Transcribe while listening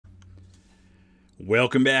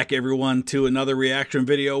Welcome back, everyone, to another reaction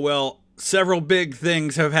video. Well, several big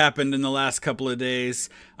things have happened in the last couple of days.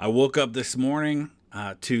 I woke up this morning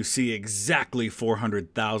to see exactly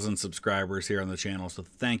 400,000 subscribers here on the channel. So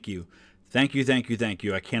thank you. Thank you, thank you, thank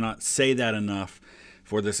you. I cannot say that enough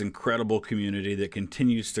for this incredible community that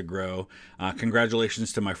continues to grow.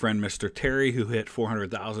 Congratulations to my friend Mr. Terry, who hit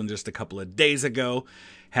 400,000 just a couple of days ago.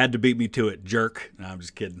 Had to beat me to it, jerk. No, I'm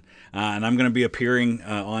just kidding. And I'm going to be appearing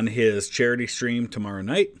on his charity stream tomorrow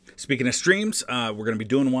night. Speaking of streams, we're going to be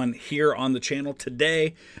doing one here on the channel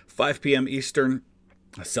today, 5 p.m. Eastern.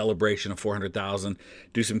 A celebration of 400,000.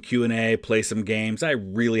 Do some Q&A, play some games. I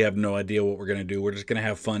really have no idea what we're going to do. We're just going to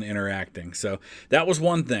have fun interacting. So that was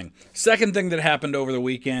one thing. Second thing that happened over the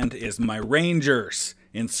weekend is my Rangers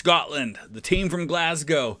in Scotland, the team from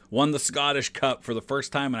Glasgow, won the Scottish Cup for the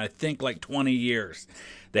first time in I think like 20 years.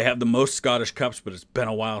 They have the most Scottish Cups, but it's been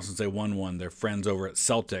a while since they won one. Their friends over at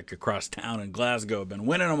Celtic across town in Glasgow have been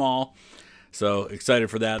winning them all. So excited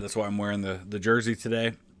for that. That's why I'm wearing the jersey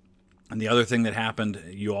today. And the other thing that happened,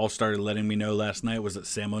 you all started letting me know last night, was that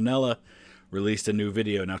Salmonella released a new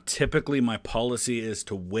video. Now, typically my policy is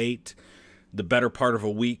to wait the better part of a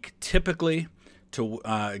week, typically to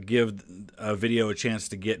give a video a chance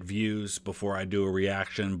to get views before I do a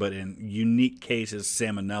reaction. But in unique cases,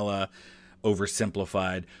 Salmonella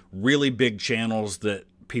oversimplified, really big channels that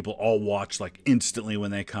people all watch like instantly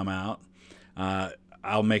when they come out,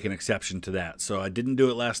 I'll make an exception to that. So I didn't do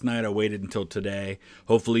it last night. I waited until today.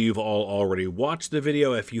 Hopefully you've all already watched the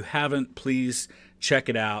video. If you haven't, please check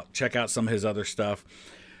it out. Check out some of his other stuff.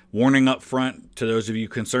 Warning up front to those of you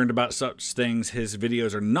concerned about such things, his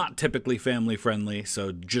videos are not typically family friendly,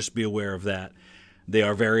 so just be aware of that. They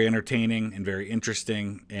are very entertaining and very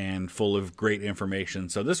interesting and full of great information.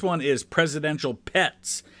 So this one is Presidential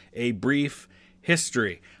Pets, a brief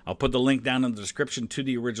history. I'll put the link down in the description to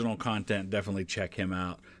the original content. Definitely check him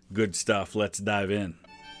out. Good stuff. Let's dive in.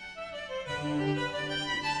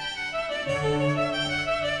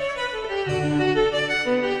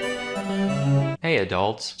 Hey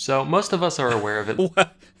adults. So most of us are aware of it.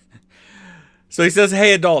 What? So he says,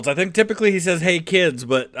 hey adults. I think typically he says, hey kids,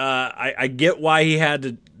 but I get why he had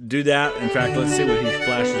to do that. In fact, let's see what he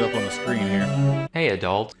flashes up on the screen here. Hey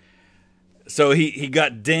adult. So he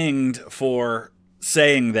got dinged for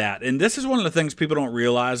saying that. And this is one of the things people don't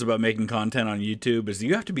realize about making content on YouTube is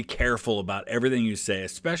you have to be careful about everything you say,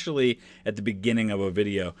 especially at the beginning of a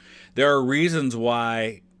video. There are reasons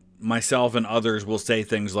why myself and others will say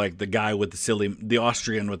things like the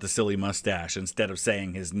Austrian with the silly mustache instead of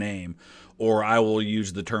saying his name, or I will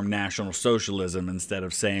use the term National Socialism instead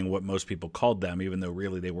of saying what most people called them, even though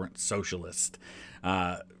really they weren't socialist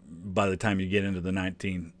by the time you get into the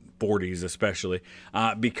 1940s especially,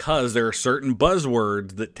 because there are certain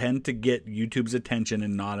buzzwords that tend to get YouTube's attention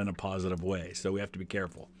and not in a positive way, so we have to be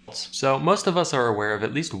careful. So most of us are aware of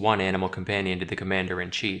at least one animal companion to the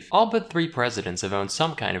commander-in-chief. All but 3 presidents have owned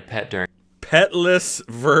some kind of pet during Petless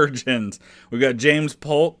virgins. We've got James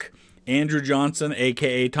Polk, Andrew Johnson,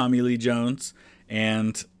 aka Tommy Lee Jones,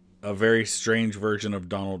 and a very strange version of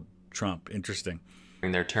Donald Trump. Interesting.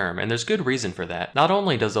 their term, and there's good reason for that. Not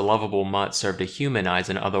only does a lovable mutt serve to humanize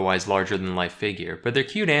an otherwise larger-than-life figure, but their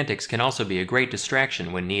cute antics can also be a great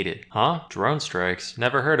distraction when needed. Huh? Drone strikes?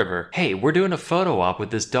 Never heard of her. Hey, we're doing a photo op with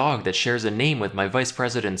this dog that shares a name with my vice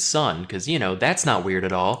president's son, cause you know, that's not weird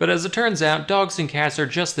at all. But as it turns out, dogs and cats are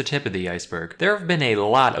just the tip of the iceberg. There have been a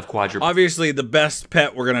lot of Obviously, the best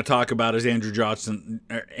pet we're going to talk about is Andrew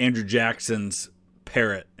Jackson's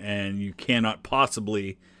parrot, and you cannot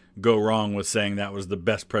possibly go wrong with saying that was the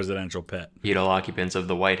best presidential pet. Occupants of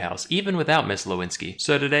the White House, even without Miss Lewinsky.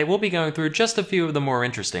 So today we'll be going through just a few of the more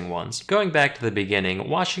interesting ones. Going back to the beginning,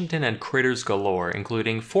 Washington had critters galore,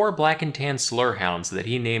 including 4 black and tan slur hounds that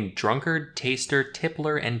he named Drunkard, Taster,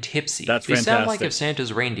 Tippler, and Tipsy. That's they fantastic. Sound like if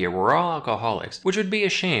Santa's reindeer were all alcoholics, which would be a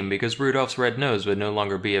shame because Rudolph's red nose would no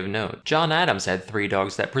longer be of note. John Adams had 3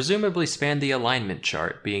 dogs that presumably spanned the alignment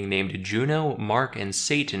chart, being named Juno, Mark, and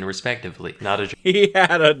Satan respectively. Not a He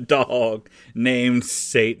had a dog named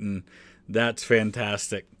Satan. That's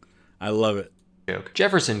fantastic. I love it. joke.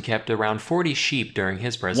 Jefferson kept around 40 sheep during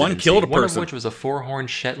his presidency, One killed a person. one of which was a 4-horned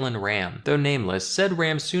Shetland ram. Though nameless, said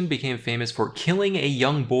ram soon became famous for killing a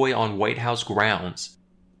young boy on White House grounds.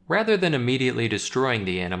 Rather than immediately destroying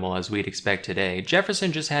the animal as we'd expect today,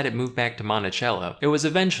 Jefferson just had it moved back to Monticello. It was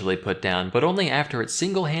eventually put down, but only after it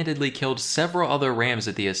single-handedly killed several other rams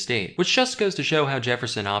at the estate, which just goes to show how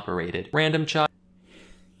Jefferson operated. Random child.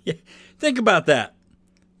 Yeah, think about that.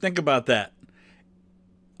 Think about that.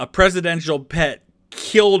 A presidential pet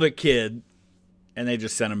killed a kid and they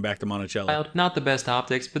just sent him back to Monticello. Not the best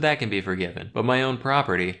optics, but that can be forgiven. But my own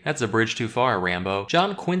property, that's a bridge too far, Rambo.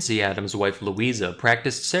 John Quincy Adams' wife Louisa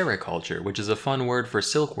practiced sericulture, which is a fun word for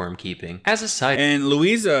silkworm keeping. As a side... And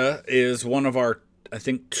Louisa is one of our, I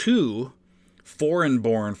think, 2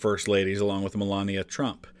 foreign-born first ladies, along with Melania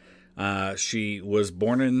Trump. She was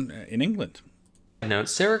born in England. Note,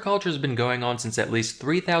 sericulture has been going on since at least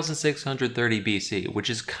 3630 BC,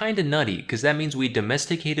 which is kinda nutty, because that means we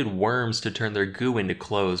domesticated worms to turn their goo into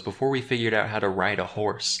clothes before we figured out how to ride a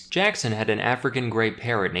horse. Jackson had an African gray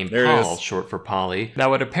parrot named Paul, short for Polly,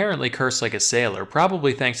 that would apparently curse like a sailor,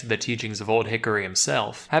 probably thanks to the teachings of Old Hickory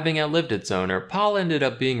himself. Having outlived its owner, Paul ended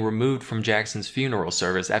up being removed from Jackson's funeral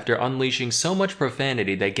service after unleashing so much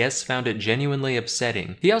profanity that guests found it genuinely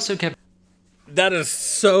upsetting. He also kept... That is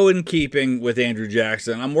so in keeping with Andrew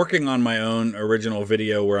Jackson. I'm working on my own original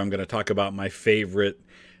video where I'm going to talk about my favorite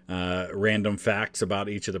random facts about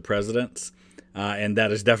each of the presidents. And that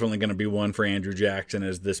is definitely going to be one for Andrew Jackson,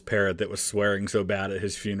 is this parrot that was swearing so bad at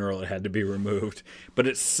his funeral it had to be removed. But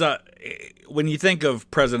it's when you think of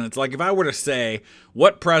presidents, like if I were to say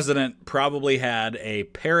what president probably had a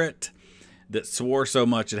parrot that swore so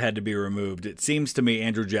much it had to be removed, it seems to me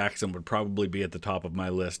Andrew Jackson would probably be at the top of my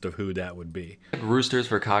list of who that would be. Roosters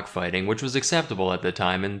for cockfighting, which was acceptable at the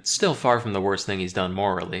time and still far from the worst thing he's done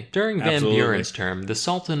morally. During Van Buren's term, the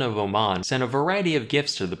Sultan of Oman sent a variety of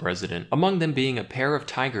gifts to the president, among them being a pair of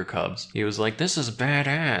tiger cubs. He was like, "This is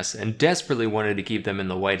badass," and desperately wanted to keep them in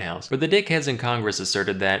the White House. But the dickheads in Congress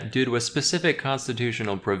asserted that, due to a specific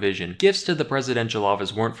constitutional provision, gifts to the presidential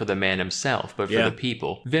office weren't for the man himself, but for the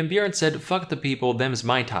people. Van Buren said, "Fuck the people, them's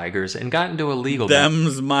my tigers," and got into a legal...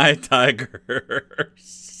 Them's my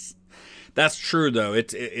tigers. That's true, though.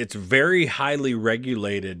 It's very highly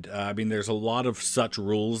regulated. I mean, there's a lot of such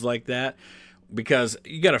rules like that, because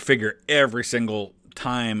you got to figure every single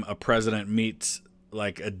time a president meets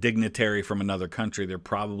like a dignitary from another country, they're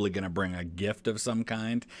probably going to bring a gift of some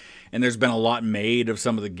kind. And there's been a lot made of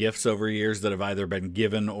some of the gifts over years that have either been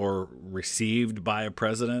given or received by a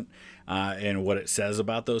president, and what it says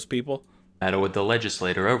about those people. Battle with the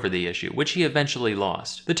legislator over the issue, which he eventually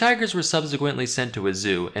lost. The tigers were subsequently sent to a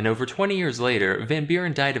zoo, and over 20 years later, Van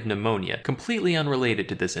Buren died of pneumonia, completely unrelated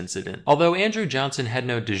to this incident. Although Andrew Johnson had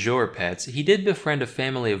no du jour pets, he did befriend a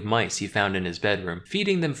family of mice he found in his bedroom,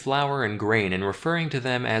 feeding them flour and grain and referring to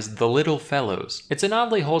them as the little fellows. It's an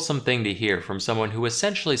oddly wholesome thing to hear from someone who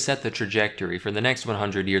essentially set the trajectory for the next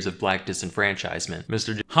 100 years of black disenfranchisement.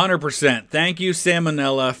 100%. Thank you,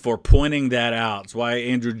 Salmonella, for pointing that out. It's why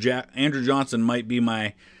Andrew Johnson might be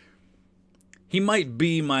my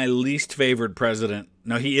least favorite president.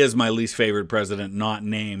 No, he is my least favorite president, not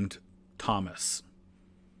named Thomas.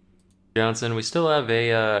 Johnson, we still have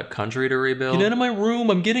a country to rebuild. Get out of my room,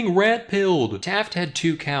 I'm getting rat-pilled. Taft had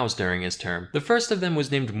 2 cows during his term. The first of them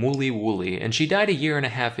was named Mooly Wooly, and she died a year and a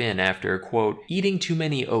half in after, quote, eating too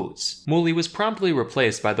many oats. Mooly was promptly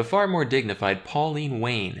replaced by the far more dignified Pauline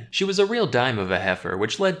Wayne. She was a real dime of a heifer,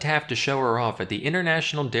 which led Taft to show her off at the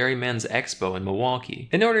International Dairymen's Expo in Milwaukee.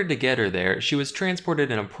 In order to get her there, she was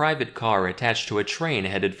transported in a private car attached to a train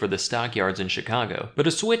headed for the stockyards in Chicago. But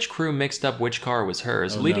a switch crew mixed up which car was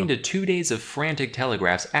hers, leading to 2 days of frantic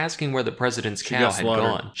telegraphs asking where the president's cow had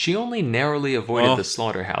gone. She only narrowly avoided the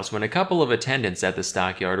slaughterhouse when a couple of attendants at the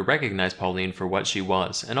stockyard recognized Pauline for what she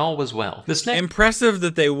was, and all was well. Impressive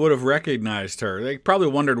that they would have recognized her. They probably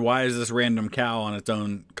wondered, why is this random cow on its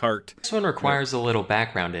own cart? This one requires a little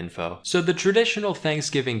background info. So the traditional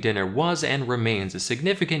Thanksgiving dinner was and remains a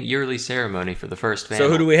significant yearly ceremony for the first family. So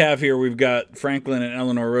who do we have here? We've got Franklin and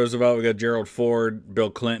Eleanor Roosevelt. We've got Gerald Ford, Bill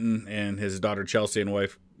Clinton, and his daughter Chelsea and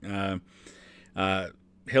wife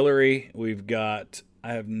Hillary. We've got,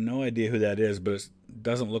 I have no idea who that is, but it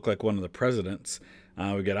doesn't look like one of the presidents.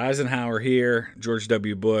 We've got Eisenhower here, George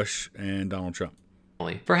W. Bush, and Donald Trump.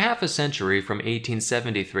 For half a century, from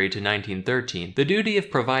 1873 to 1913, the duty of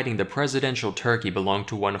providing the presidential turkey belonged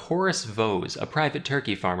to one Horace Vose, a private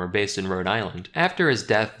turkey farmer based in Rhode Island. After his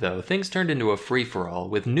death, though, things turned into a free-for-all,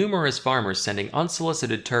 with numerous farmers sending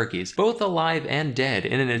unsolicited turkeys, both alive and dead,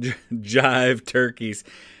 in an jive turkeys.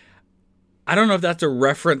 I don't know if that's a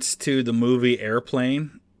reference to the movie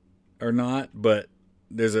Airplane or not, but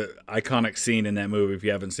there's an iconic scene in that movie. If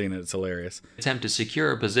you haven't seen it, it's hilarious. Attempt to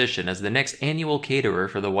secure a position as the next annual caterer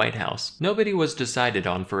for the White House. Nobody was decided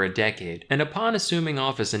on for a decade, and upon assuming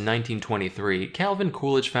office in 1923, Calvin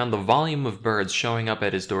Coolidge found the volume of birds showing up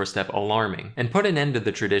at his doorstep alarming, and put an end to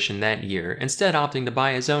the tradition that year, instead opting to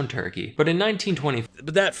buy his own turkey. But in 1920...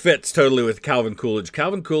 But that fits totally with Calvin Coolidge.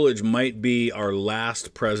 Calvin Coolidge might be our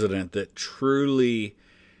last president that truly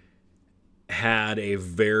had a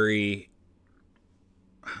very...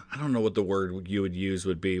 I don't know what the word you would use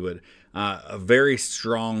would be, but a very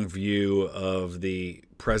strong view of the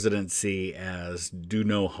presidency as do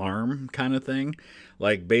no harm kind of thing.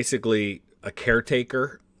 Like basically a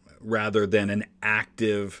caretaker rather than an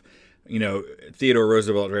active, Theodore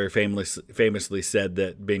Roosevelt very famously said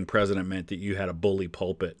that being president meant that you had a bully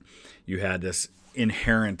pulpit. You had this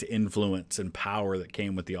inherent influence and power that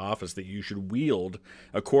came with the office that you should wield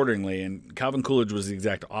accordingly. And Calvin Coolidge was the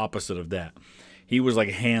exact opposite of that. He was like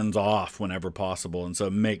hands off whenever possible. And so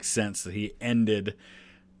it makes sense that he ended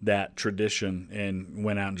that tradition and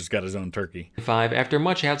went out and just got his own turkey. After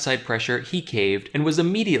much outside pressure, he caved and was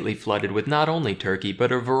immediately flooded with not only turkey,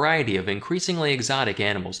 but a variety of increasingly exotic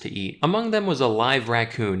animals to eat. Among them was a live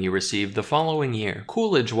raccoon he received the following year.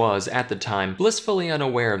 Coolidge was, at the time, blissfully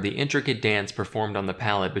unaware of the intricate dance performed on the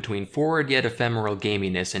palate between forward yet ephemeral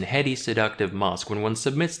gaminess and heady seductive musk when one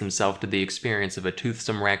submits himself to the experience of a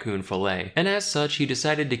toothsome raccoon fillet, and as such he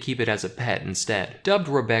decided to keep it as a pet instead. Dubbed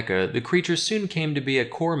Rebecca, the creature soon came to be a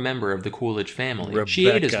core member of the Coolidge family. Rebecca. She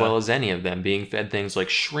ate as well as any of them, being fed things like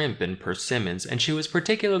shrimp and persimmons, and she was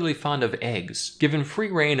particularly fond of eggs. Given free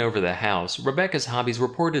reign over the house, Rebecca's hobbies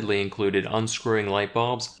reportedly included unscrewing light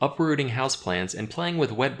bulbs, uprooting houseplants, and playing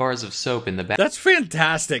with wet bars of soap in the back. That's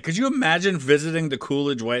fantastic. Could you imagine visiting the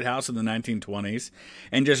Coolidge White House in the 1920s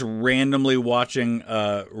and just randomly watching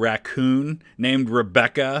a raccoon named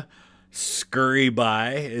Rebecca scurry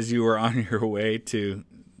by as you were on your way to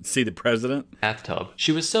see the president? Bathtub.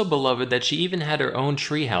 She was so beloved that she even had her own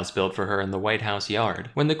treehouse built for her in the White House yard.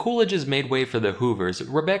 When the Coolidges made way for the Hoovers,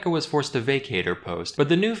 Rebecca was forced to vacate her post, but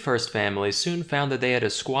the new first family soon found that they had a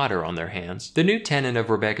squatter on their hands. The new tenant of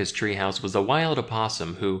Rebecca's treehouse was a wild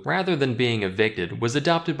opossum who, rather than being evicted, was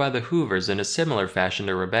adopted by the Hoovers in a similar fashion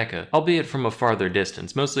to Rebecca, albeit from a farther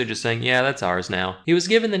distance, mostly just saying, yeah, that's ours now. He was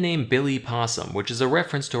given the name Billy Possum, which is a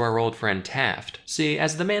reference to our old friend Taft. See,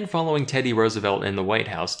 as the man following Teddy Roosevelt in the White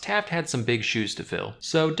House, Taft had some big shoes to fill.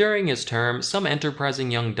 So during his term, some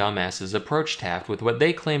enterprising young dumbasses approached Taft with what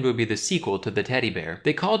they claimed would be the sequel to the teddy bear.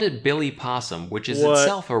 They called it Billy Possum, which is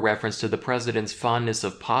itself a reference to the president's fondness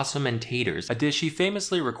of possum and taters, a dish he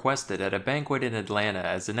famously requested at a banquet in Atlanta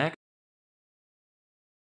as an act.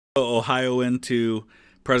 Ohioan to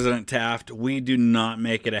President Taft, we do not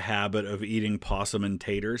make it a habit of eating possum and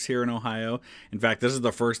taters here in Ohio. In fact, this is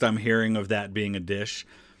the first I'm hearing of that being a dish.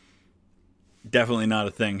 Definitely not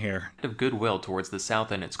a thing here. Of goodwill towards the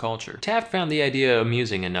South and its culture. Taft found the idea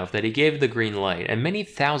amusing enough that he gave the green light, and many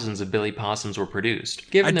thousands of Billy Possums were produced.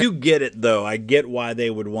 I do get it, though. I get why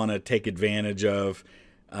they would want to take advantage of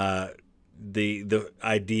the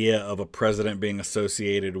idea of a president being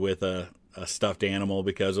associated with a stuffed animal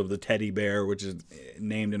because of the teddy bear, which is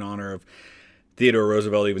named in honor of Theodore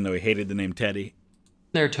Roosevelt, even though he hated the name Teddy.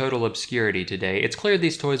 Their total obscurity today, it's clear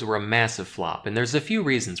these toys were a massive flop, and there's a few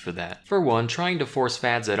reasons for that. For one, trying to force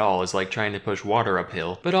fads at all is like trying to push water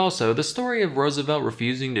uphill, but also, the story of Roosevelt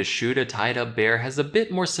refusing to shoot a tied-up bear has a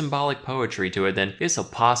bit more symbolic poetry to it than, it's a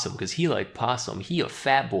possum cause he like possum, he a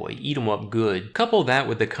fat boy, eat him up good. Couple that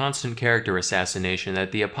with the constant character assassination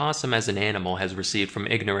that the opossum as an animal has received from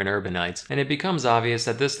ignorant urbanites, and it becomes obvious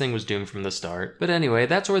that this thing was doomed from the start. But anyway,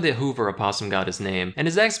 that's where the Hoover opossum got his name, and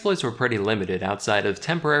his exploits were pretty limited outside of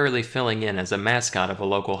temporarily filling in as a mascot of a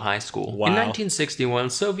local high school. Wow. In 1961,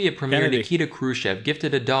 Soviet Premier Kennedy. Nikita Khrushchev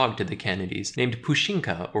gifted a dog to the Kennedys named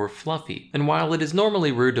Pushinka, or Fluffy. And while it is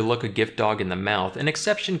normally rude to look a gift dog in the mouth, an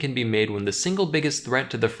exception can be made when the single biggest threat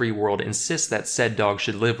to the free world insists that said dog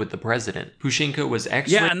should live with the president. Pushinka was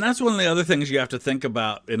Yeah, and that's one of the other things you have to think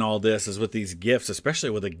about in all this is with these gifts, especially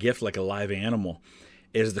with a gift like a live animal,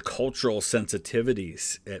 is the cultural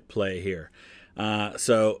sensitivities at play here.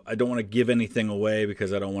 So I don't want to give anything away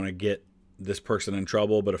because I don't want to get this person in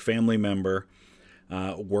trouble, but a family member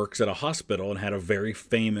works at a hospital and had a very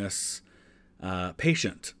famous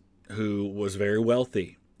patient who was very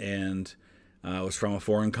wealthy and was from a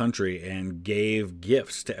foreign country and gave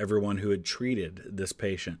gifts to everyone who had treated this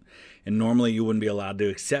patient. And normally you wouldn't be allowed to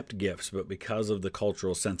accept gifts, but because of the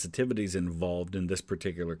cultural sensitivities involved in this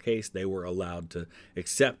particular case, they were allowed to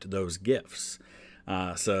accept those gifts.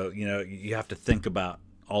 So, you have to think about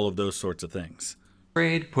all of those sorts of things.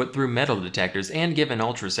 Put through metal detectors, and given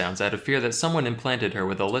ultrasounds out of fear that someone implanted her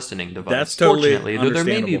with a listening device. That's totally Fortunately, though there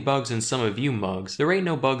may be understandable. bugs in some of you mugs, there ain't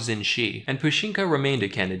no bugs in she, and Pushinka remained a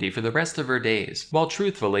Kennedy for the rest of her days. While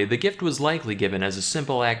truthfully, the gift was likely given as a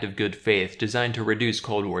simple act of good faith designed to reduce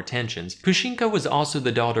Cold War tensions, Pushinka was also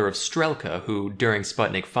the daughter of Strelka, who, during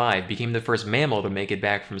Sputnik 5, became the first mammal to make it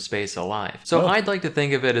back from space alive. So I'd like to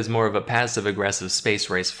think of it as more of a passive-aggressive space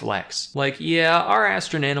race flex. Like, yeah, our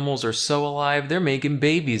astronanimals are so alive, they're making making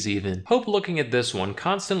babies even. Hope looking at this one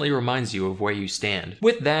constantly reminds you of where you stand.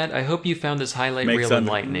 With that, I hope you found this highlight reel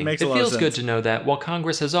enlightening. It feels good to know that while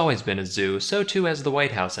Congress has always been a zoo, so too has the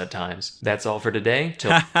White House at times. That's all for today.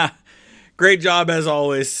 Great job as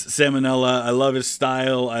always, Salmonella. I love his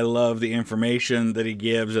style. I love the information that he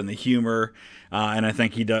gives and the humor. And I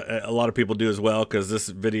think a lot of people do as well, because this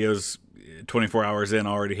video's 24 hours in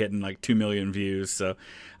already hitting like 2 million views. So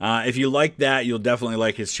if you like that, you'll definitely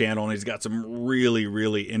like his channel. And he's got some really,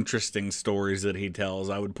 really interesting stories that he tells.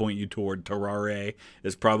 I would point you toward Terrare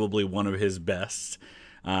is probably one of his best.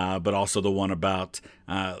 But also the one about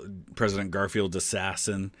President Garfield's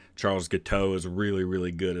assassin, Charles Guiteau, is really,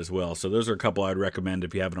 really good as well. So those are a couple I'd recommend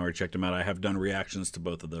if you haven't already checked them out. I have done reactions to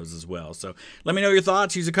both of those as well. So let me know your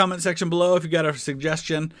thoughts. Use the comment section below. If you got a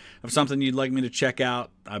suggestion of something you'd like me to check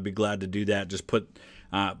out, I'd be glad to do that. Just put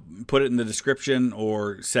it in the description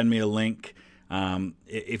or send me a link.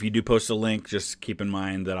 If you do post a link, just keep in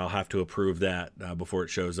mind that I'll have to approve that before it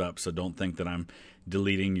shows up. So don't think that I'm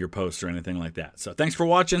deleting your posts or anything like that. So thanks for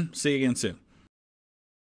watching. See you again soon.